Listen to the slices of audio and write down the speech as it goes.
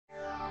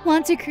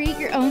Want to create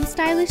your own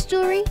stylish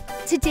jewelry?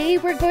 Today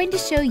we're going to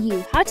show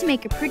you how to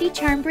make a pretty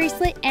charm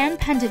bracelet and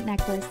pendant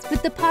necklace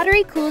with the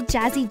Pottery Cool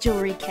Jazzy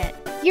Jewelry Kit.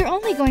 You're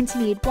only going to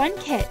need one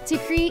kit to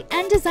create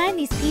and design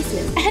these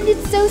pieces, and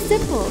it's so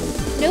simple!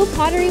 No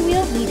pottery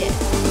wheel needed.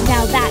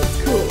 Now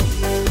that's cool!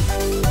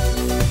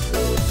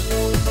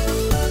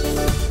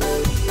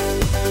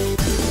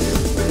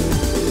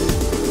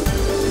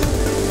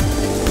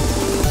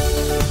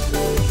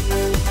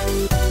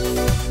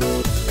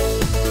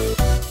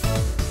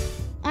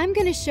 I'm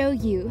going to show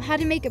you how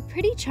to make a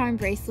pretty charm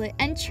bracelet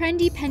and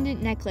trendy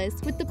pendant necklace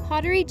with the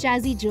Pottery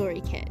Jazzy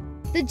Jewelry Kit.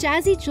 The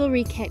Jazzy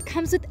Jewelry Kit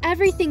comes with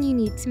everything you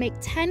need to make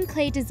 10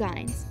 clay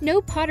designs.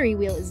 No pottery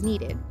wheel is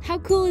needed. How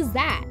cool is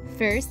that?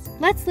 First,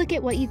 let's look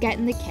at what you get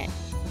in the kit.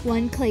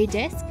 1 clay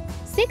disc,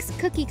 6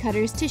 cookie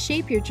cutters to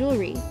shape your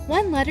jewelry,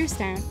 1 letter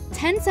stamp,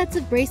 10 sets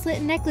of bracelet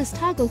and necklace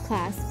toggle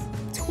clasps,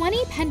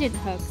 20 pendant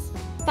hooks,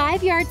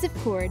 5 yards of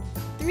cord,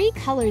 3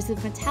 colors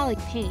of metallic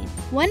paint,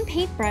 1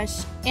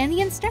 paintbrush, and the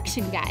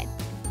instruction guide.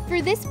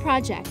 For this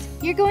project,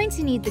 you're going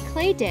to need the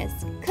clay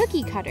disc,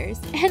 cookie cutters,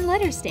 and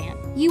letter stamp.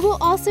 You will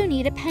also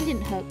need a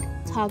pendant hook,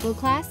 toggle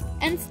clasp,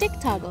 and stick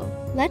toggle.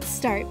 Let's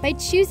start by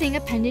choosing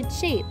a pendant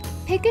shape.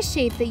 Pick a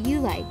shape that you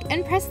like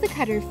and press the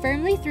cutter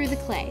firmly through the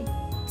clay.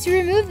 To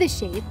remove the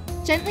shape,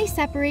 gently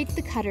separate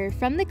the cutter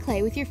from the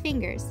clay with your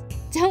fingers.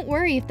 Don't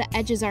worry if the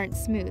edges aren't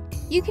smooth.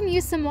 You can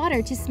use some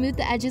water to smooth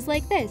the edges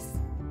like this.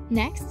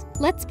 Next,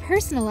 let's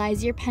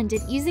personalize your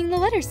pendant using the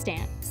letter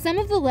stamp. Some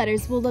of the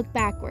letters will look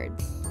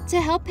backwards.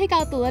 To help pick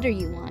out the letter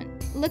you want,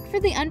 look for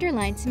the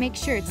underline to make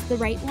sure it's the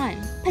right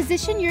one.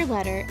 Position your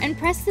letter and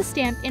press the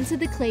stamp into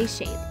the clay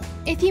shape.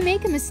 If you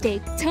make a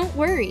mistake, don't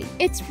worry.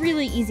 It's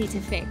really easy to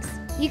fix.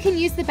 You can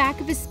use the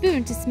back of a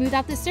spoon to smooth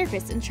out the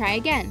surface and try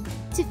again.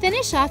 To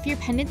finish off your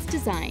pendant's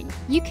design,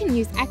 you can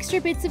use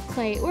extra bits of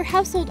clay or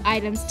household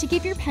items to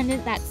give your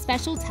pendant that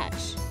special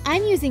touch.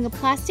 I'm using a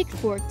plastic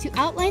fork to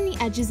outline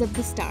the edges of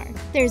the star.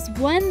 There's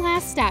one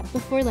last step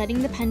before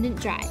letting the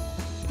pendant dry.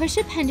 Push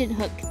a pendant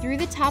hook through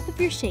the top of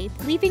your shape,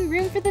 leaving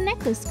room for the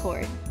necklace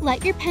cord.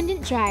 Let your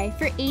pendant dry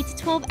for 8 to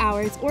 12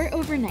 hours or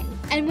overnight,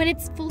 and when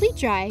it's fully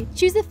dry,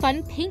 choose a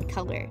fun paint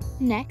color.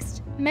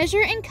 Next,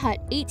 measure and cut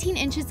 18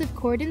 inches of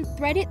cord and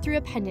thread it through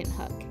a pendant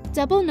hook.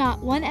 Double knot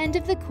one end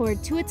of the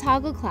cord to a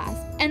toggle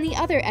clasp and the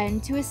other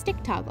end to a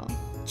stick toggle.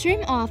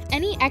 Trim off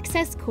any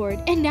excess cord,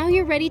 and now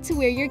you're ready to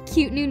wear your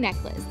cute new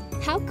necklace.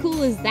 How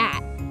cool is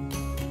that?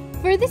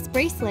 For this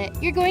bracelet,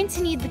 you're going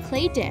to need the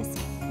clay disc,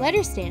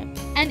 letter stamp,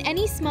 and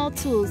any small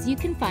tools you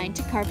can find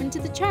to carve into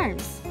the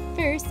charms.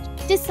 First,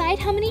 decide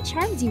how many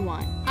charms you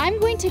want. I'm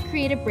going to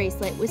create a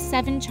bracelet with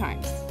 7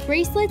 charms.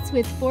 Bracelets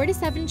with 4 to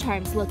 7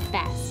 charms look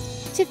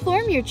best. To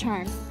form your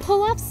charms,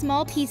 pull off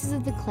small pieces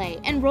of the clay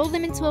and roll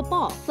them into a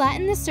ball.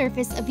 Flatten the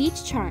surface of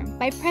each charm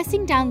by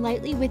pressing down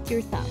lightly with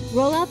your thumb.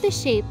 Roll out the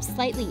shape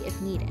slightly if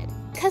needed.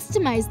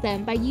 Customize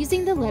them by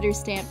using the letter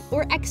stamp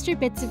or extra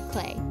bits of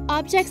clay.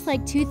 Objects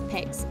like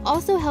toothpicks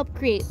also help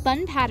create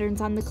fun patterns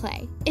on the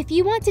clay. If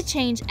you want to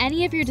change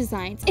any of your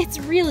designs, it's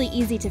really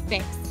easy to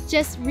fix.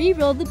 Just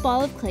re-roll the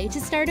ball of clay to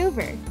start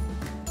over.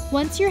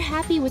 Once you're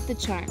happy with the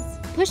charms,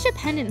 push a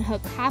pendant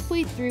hook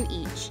halfway through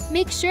each.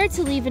 Make sure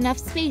to leave enough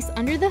space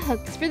under the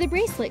hooks for the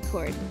bracelet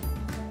cord.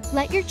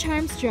 Let your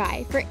charms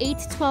dry for 8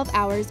 to 12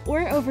 hours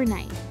or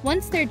overnight.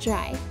 Once they're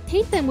dry,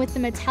 paint them with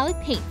the metallic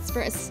paints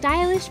for a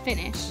stylish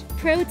finish.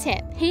 Pro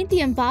tip, paint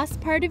the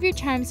embossed part of your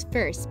charms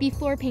first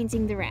before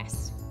painting the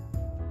rest.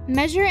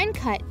 Measure and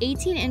cut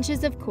 18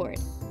 inches of cord.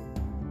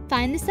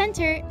 Find the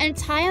center and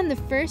tie on the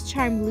first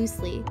charm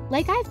loosely,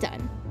 like I've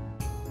done.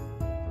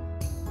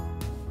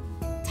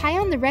 Tie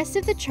on the rest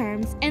of the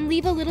charms and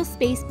leave a little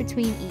space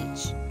between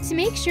each. To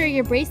make sure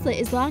your bracelet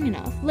is long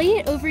enough, lay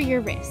it over your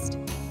wrist.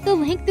 The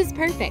length is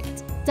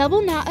perfect.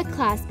 Double knot a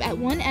clasp at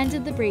one end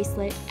of the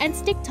bracelet and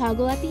stick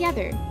toggle at the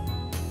other.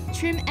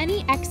 Trim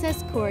any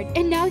excess cord,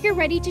 and now you're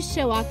ready to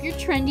show off your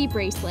trendy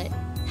bracelet.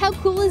 How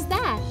cool is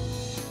that?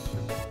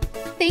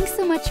 Thanks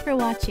so much for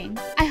watching.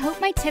 I hope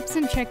my tips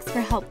and tricks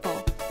were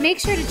helpful. Make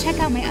sure to check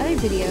out my other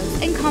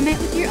videos and comment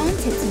with your own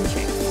tips and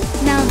tricks.